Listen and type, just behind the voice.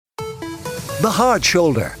The Hard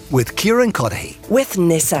Shoulder with Kieran with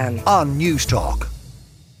Nissan on News Talk.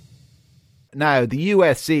 Now, the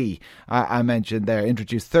USC, I mentioned there,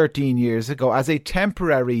 introduced 13 years ago as a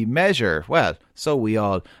temporary measure. Well, so we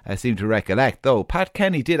all seem to recollect, though. Pat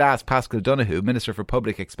Kenny did ask Paschal Donohoe, Minister for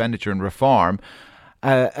Public Expenditure and Reform,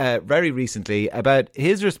 very recently about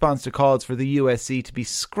his response to calls for the USC to be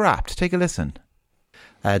scrapped. Take a listen.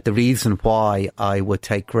 The reason why I would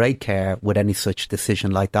take great care with any such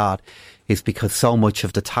decision like that is because so much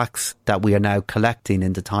of the tax that we are now collecting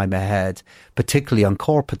in the time ahead, particularly on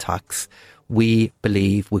corporate tax, we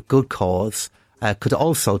believe with good cause could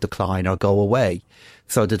also decline or go away.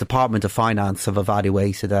 So the Department of Finance have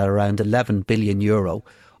evaluated that around €11 billion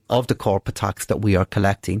of the corporate tax that we are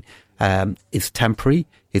collecting is temporary,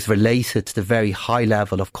 is related to the very high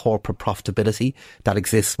level of corporate profitability that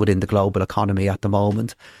exists within the global economy at the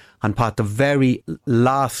moment. And Pat, the very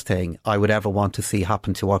last thing I would ever want to see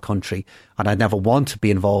happen to our country, and I'd never want to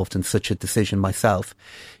be involved in such a decision myself,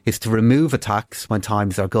 is to remove a tax when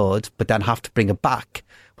times are good, but then have to bring it back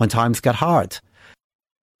when times get hard.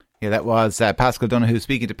 Yeah, that was Paschal Donohoe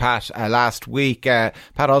speaking to Pat last week. Pat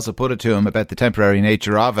also put it to him about the temporary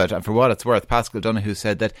nature of it. And for what it's worth, Paschal Donohoe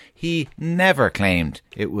said that he never claimed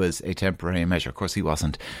it was a temporary measure. Of course, he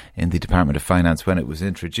wasn't in the Department of Finance when it was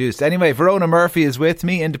introduced. Anyway, Verona Murphy is with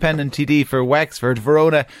me, Independent TD for Wexford.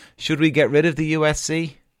 Verona, should we get rid of the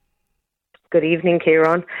USC? Good evening,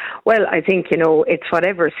 Kieran. Well, I think, it's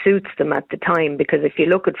whatever suits them at the time, because if you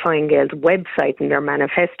look at Fine Gael's website and their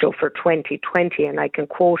manifesto for 2020, and I can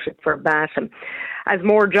quote it verbatim, as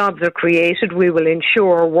more jobs are created, we will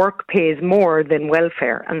ensure work pays more than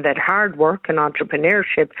welfare, and that hard work and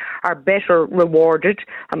entrepreneurship are better rewarded.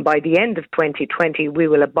 And by the end of 2020, we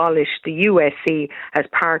will abolish the USC as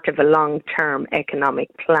part of a long-term economic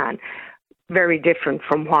plan. Very different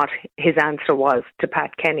from what his answer was to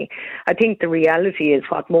Pat Kenny. I think the reality is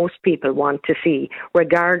what most people want to see,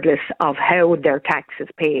 regardless of how their tax is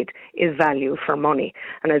paid, is value for money.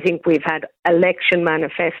 And I think we've had election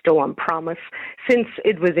manifesto on promise since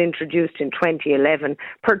it was introduced in 2011,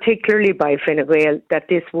 particularly by Fine Gael, that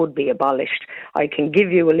this would be abolished. I can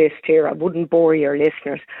give you a list here. I wouldn't bore your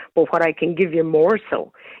listeners, but what I can give you more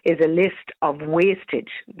so is a list of wastage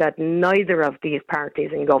that neither of these parties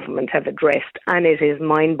in government have addressed, and it is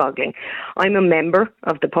mind-boggling. I'm a member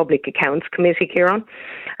of the Public Accounts Committee, Kieran,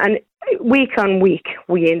 and week on week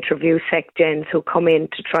we interview SecGens who come in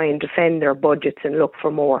to try and defend their budgets and look for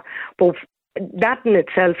more. But that in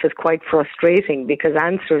itself is quite frustrating because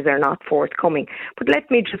answers are not forthcoming. But let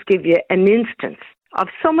me just give you an instance of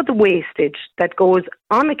some of the wastage that goes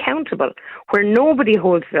unaccountable, where nobody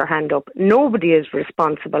holds their hand up, nobody is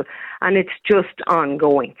responsible, and it's just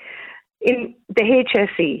ongoing. In the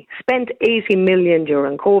HSE spent 80 million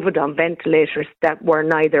during COVID on ventilators that were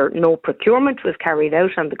no procurement was carried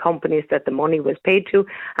out on the companies that the money was paid to,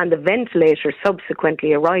 and the ventilators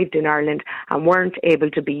subsequently arrived in Ireland and weren't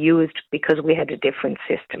able to be used because we had a different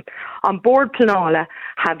system. On board Pleanála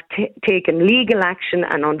have taken legal action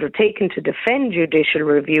and undertaken to defend judicial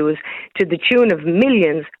reviews to the tune of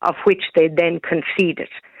millions, of which they then conceded.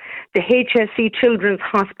 The HSE Children's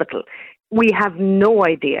Hospital, we have no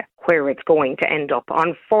idea where it's going to end up,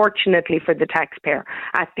 unfortunately for the taxpayer.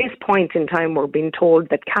 At this point in time, we're being told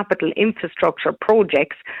that capital infrastructure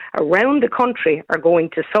projects around the country are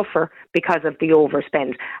going to suffer because of the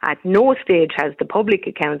overspend. At no stage has the Public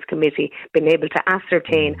Accounts Committee been able to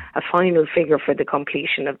ascertain a final figure for the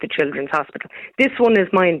completion of the Children's Hospital. This one is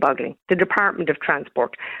mind-boggling. The Department of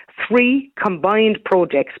Transport, 3 combined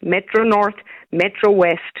projects, Metro North, Metro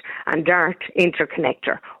West and DART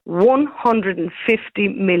Interconnector, 150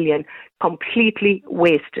 million completely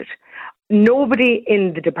wasted. Nobody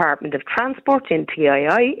in the Department of Transport, in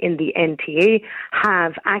TII, in the NTA,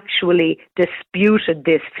 have actually disputed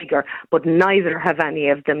this figure, but neither have any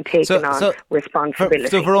of them taken on responsibility.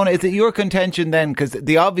 So, Verona, is it your contention then, because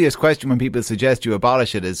the obvious question when people suggest you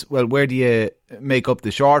abolish it is, well, where do you make up the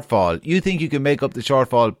shortfall? You think you can make up the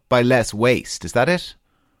shortfall by less waste, is that it?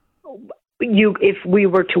 If we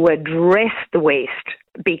were to address the waste,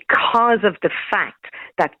 because of the fact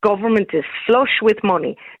that government is flush with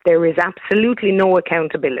money, there is absolutely no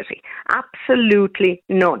accountability. Absolutely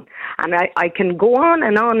none. And I can go on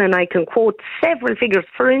and I can quote several figures.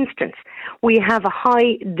 For instance, we have a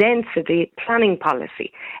high density planning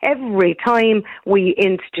policy. Every time we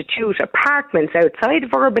institute apartments outside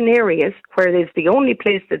of urban areas, where it is the only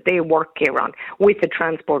place that they work here on with the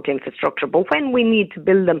transport infrastructure, but when we need to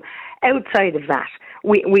build them outside of that,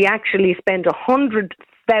 we actually spend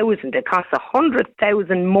It costs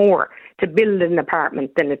 100,000 more to build an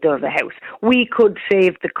apartment than it does a house. We could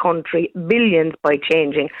save the country billions by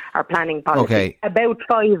changing our planning policy. Okay. About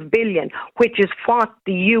 5 billion, which is what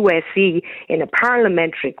the USC in a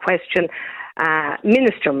parliamentary question,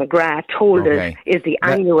 Minister McGrath told us is the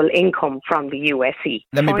annual income from the USC.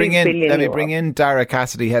 Let me bring in Daragh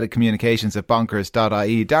Cassidy, Head of Communications at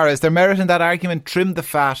Bonkers.ie. Daragh, is there merit in that argument? Trim the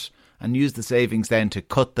fat and use the savings then to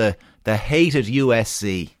cut the hated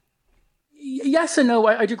USC? Yes and no.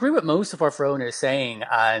 I'd agree with most of what Verona is saying,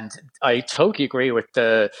 and I totally agree with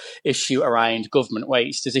the issue around government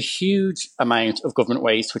waste. There's a huge amount of government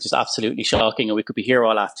waste, which is absolutely shocking, and we could be here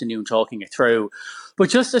all afternoon talking it through. But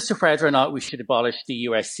just as to whether or not we should abolish the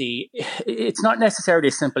USC, it's not necessarily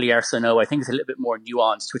a simple yes or no. I think it's a little bit more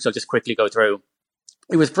nuanced, which I'll just quickly go through.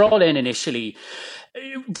 It was brought in initially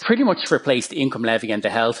pretty much to replace the income levy and the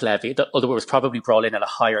health levy, although it was probably brought in at a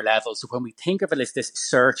higher level. So when we think of it as this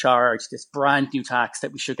surcharge, this brand new tax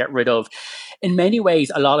that we should get rid of, in many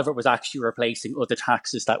ways, a lot of it was actually replacing other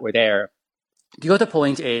taxes that were there. The other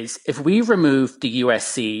point is, if we remove the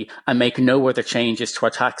USC and make no other changes to our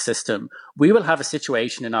tax system, we will have a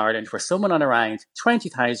situation in Ireland where someone on around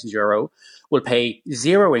 €20,000 will pay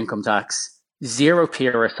zero income tax, zero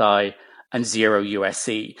PRSI, and zero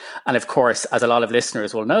USC. And of course, as a lot of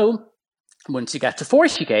listeners will know, once you get to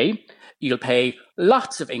 40k, you'll pay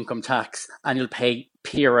lots of income tax and you'll pay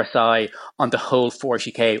PRSI on the whole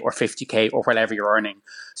 40k or 50k or whatever you're earning.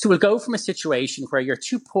 So we'll go from a situation where you're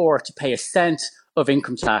too poor to pay a cent of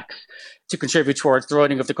income tax to contribute towards the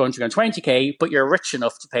running of the country on 20k, but you're rich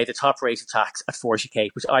enough to pay the top rate of tax at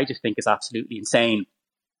 40k, which I just think is absolutely insane.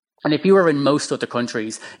 And if you were in most other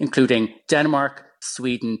countries, including Denmark,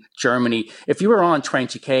 Sweden, Germany, if you were on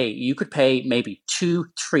 20k, you could pay maybe 2,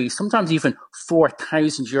 3, sometimes even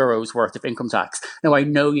 €4,000 worth of income tax. Now, I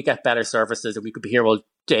know you get better services, and we could be here all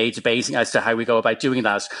day debating as to how we go about doing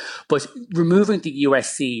that. But removing the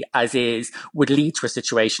USC as is would lead to a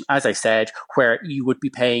situation, as I said, where you would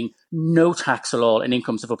be paying no tax at all in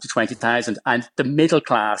incomes of up to 20,000, and the middle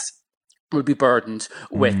class will be burdened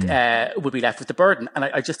with, will be left with the burden. And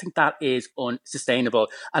I just think that is unsustainable.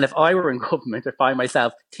 And if I were in government, I find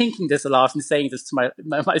myself thinking this a lot and saying this to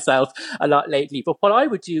myself a lot lately. But what I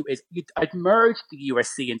would do is I'd merge the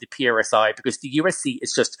USC and the PRSI, because the USC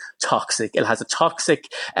is just toxic. It has a toxic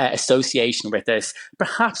association with this.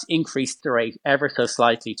 Perhaps increase the rate ever so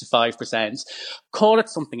slightly to 5%. Call it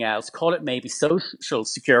something else. Call it maybe social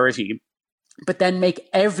security, but then make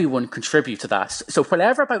everyone contribute to that. So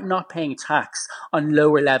whatever about not paying tax on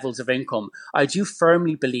lower levels of income, I do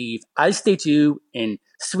firmly believe, as they do in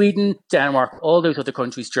Sweden, Denmark, all those other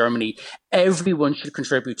countries, Germany, everyone should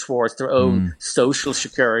contribute towards their own social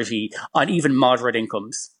security on even moderate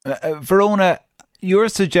incomes. Verona, your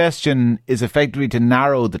suggestion is effectively to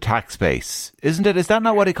narrow the tax base, isn't it? Is that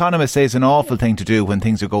not what economists say is an awful thing to do when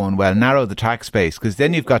things are going well? Narrow the tax base, because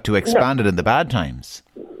then you've got to expand it in the bad times.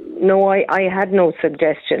 No, I had no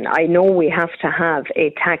suggestion. I know we have to have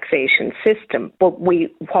a taxation system, but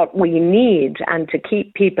what we need, and to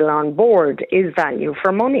keep people on board, is value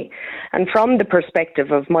for money. And from the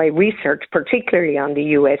perspective of my research, particularly on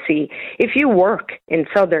the USC, if you work in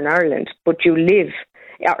Southern Ireland, but you live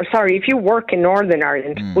if you work in Northern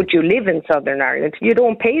Ireland, but you live in Southern Ireland, you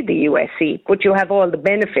don't pay the USC, but you have all the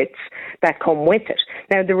benefits that come with it.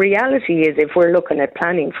 Now, the reality is, if we're looking at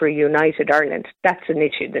planning for a united Ireland, that's an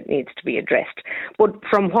issue that needs to be addressed. But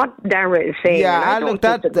from what Daragh is saying, that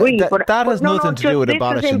has nothing to do with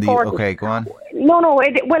abolishing the... Okay, go on.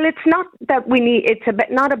 It's not that we need...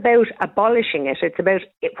 It's not about abolishing it. It's about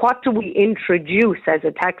what do we introduce as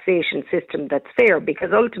a taxation system that's fair, because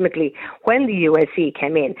ultimately, when the USC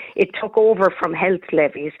came in, it took over from health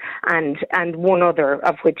levies and one other,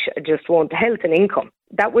 of which I just won't, health and income.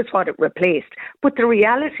 That was what it replaced. But the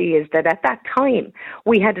reality is that at that time,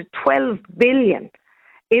 we had a 12 billion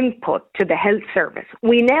input to the health service.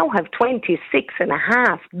 We now have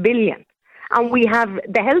 26.5 billion. And we have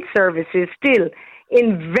the health service is still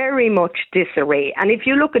in very much disarray. And if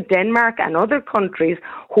you look at Denmark and other countries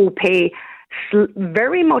who pay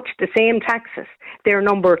very much the same taxes, they're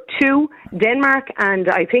number 2. Denmark and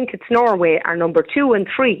I think it's Norway are number 2 and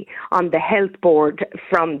 3 on the health board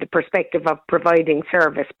from the perspective of providing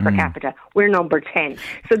service per capita. We're number 10.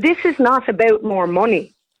 So this is not about more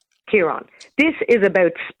money, Kieran. This is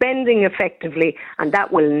about spending effectively, and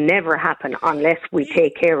that will never happen unless we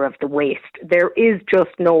take care of the waste. There is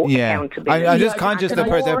just no accountability. I'm just conscious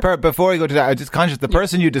before we go to that, I'm just conscious the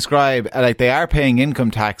person you describe, like, they are paying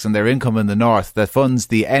income tax on their income in the north that funds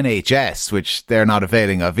the NHS, which they're not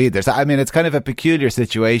availing of either. So I mean, it's kind of a peculiar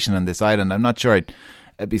situation on this island. I'm not sure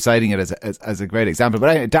be citing it as a great example. But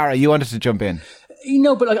anyway, Daragh, you wanted to jump in.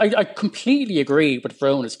 But I completely agree with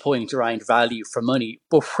Verona's point around value for money.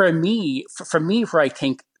 But for me, where I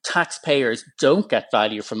think taxpayers don't get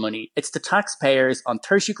value for money, it's the taxpayers on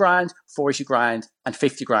 30 grand, 40 grand and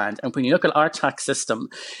 50 grand. And when you look at our tax system,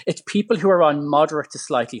 it's people who are on moderate to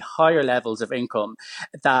slightly higher levels of income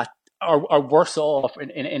that are worse off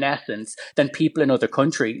in essence than people in other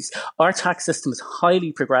countries. Our tax system is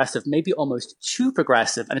highly progressive, maybe almost too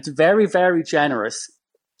progressive, and it's very, very generous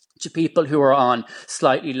to people who are on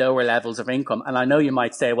slightly lower levels of income. And I know you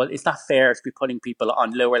might say, well, is that fair to be putting people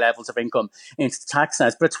on lower levels of income into the tax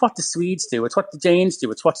nets? But it's what the Swedes do, it's what the Danes do,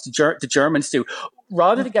 it's what the Germans do.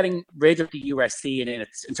 Rather than getting rid of the USC in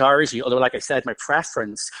its entirety, although like I said, my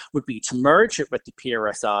preference would be to merge it with the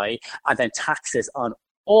PRSI and then taxes on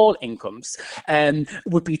all incomes,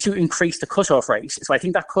 would be to increase the cut-off rate. So I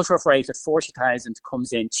think that cut-off rate at 40,000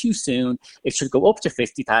 comes in too soon. It should go up to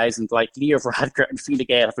 50,000, like Leo Varadkar and Fine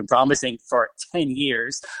Gael have been promising for 10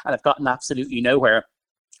 years and have gotten absolutely nowhere.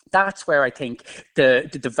 That's where I think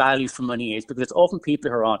the value for money is, because it's often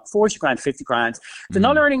people who are on 40 grand, 50 grand. They're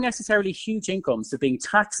not earning necessarily huge incomes. They're being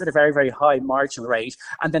taxed at a very, very high marginal rate,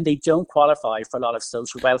 and then they don't qualify for a lot of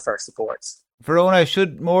social welfare supports. Verona,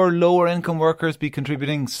 should more lower income workers be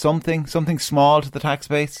contributing something small to the tax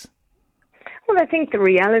base? Well, I think the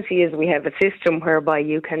reality is we have a system whereby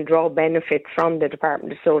you can draw benefits from the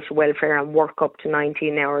Department of Social Welfare and work up to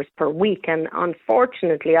 19 hours per week. And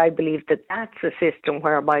unfortunately, I believe that that's a system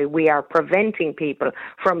whereby we are preventing people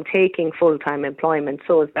from taking full-time employment,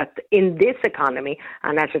 so that in this economy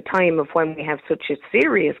and at a time of when we have such a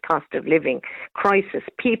serious cost of living crisis,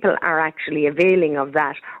 people are actually availing of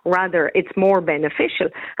that. Rather, it's more beneficial.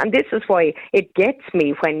 And this is why it gets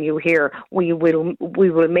me when you hear we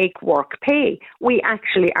will make work pay. We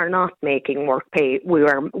actually are not making work pay. We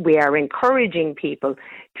are encouraging people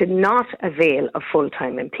to not avail of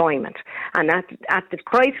full-time employment. And at the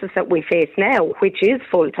crisis that we face now, which is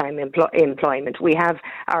full-time employment, we have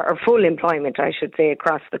our full employment, I should say,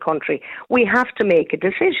 across the country, we have to make a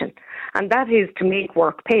decision. And that is to make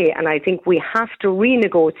work pay. And I think we have to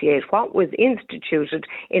renegotiate what was instituted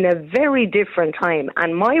in a very different time.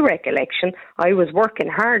 And my recollection, I was working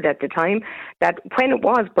hard at the time, that when it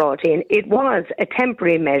was brought in, it was a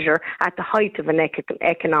temporary measure at the height of an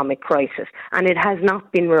economic crisis. And it has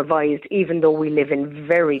not been revised, even though we live in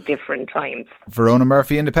very different times. Verona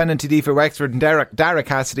Murphy, Independent TD for Wexford and Daragh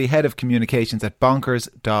Cassidy, Head of Communications at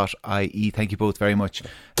Bonkers.ie. Thank you both very much.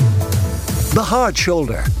 The Hard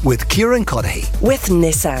Shoulder with Kieran with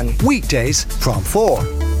Nissan. Weekdays from 4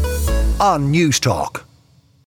 on News Talk.